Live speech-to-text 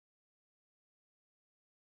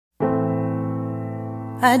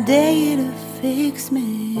I dare you to fix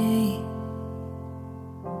me.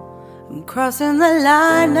 I'm crossing the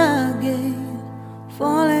line again,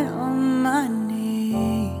 falling on my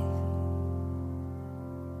knees.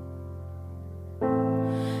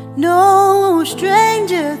 No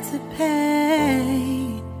stranger to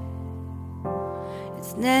pain,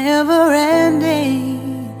 it's never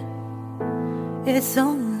ending, it's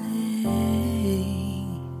only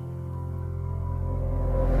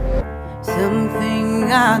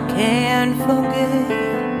something I can't forget.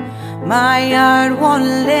 My heart won't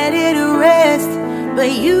let it rest,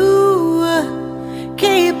 but you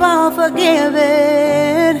keep on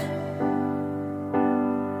forgiving.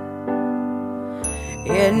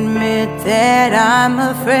 Admit that I'm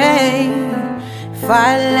afraid. If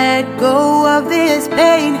I let go of this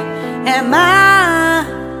pain, am I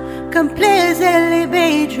completely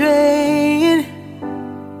betrayed?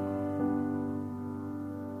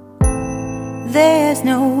 There's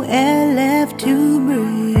no air left to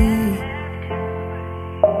breathe.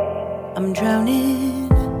 I'm drowning,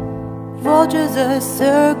 vultures are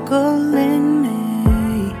circling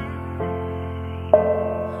me.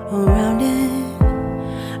 Around it,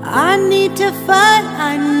 I need to fight.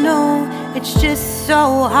 I know it's just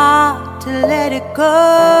so hard to let it go.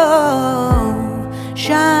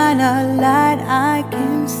 Shine a light I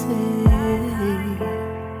can see.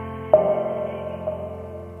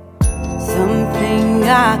 Something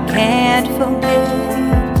I can't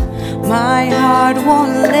forget. My heart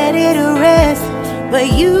won't let it rest, but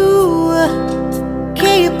you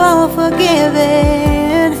keep on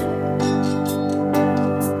forgiving.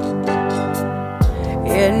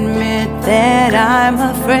 Admit that I'm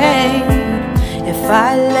afraid. If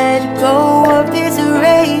I let go of this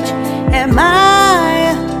rage, am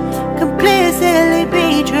I completely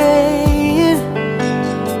betrayed?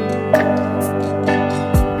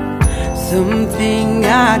 Something I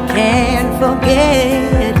can't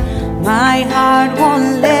forget. My heart won't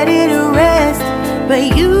let it rest, but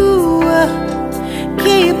you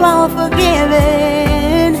keep on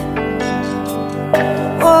forgiving.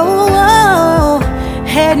 Oh,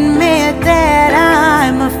 admit that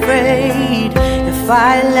I'm afraid. If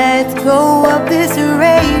I let go of this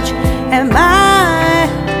rage, am I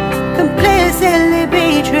completely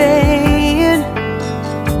betrayed?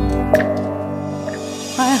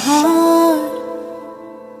 My heart,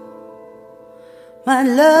 my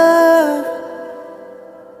love,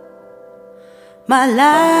 my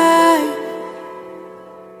life,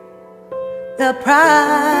 the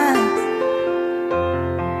price.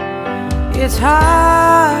 It's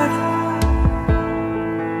hard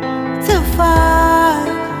to fight,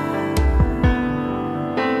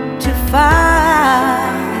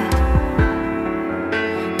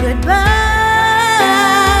 goodbye.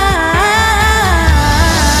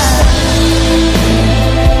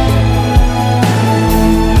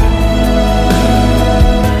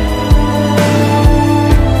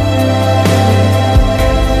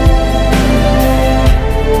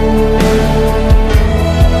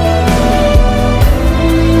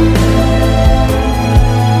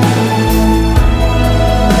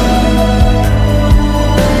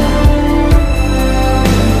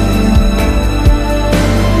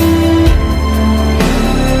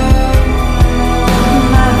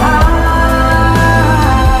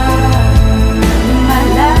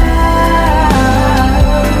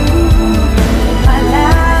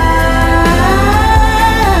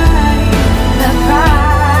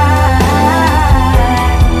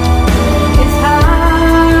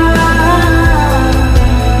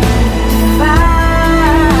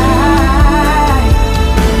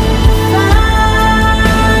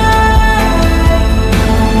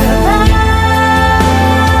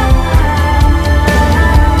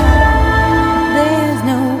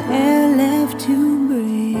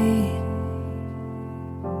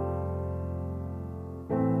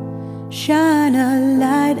 Shine a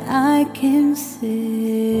light I can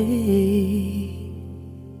see.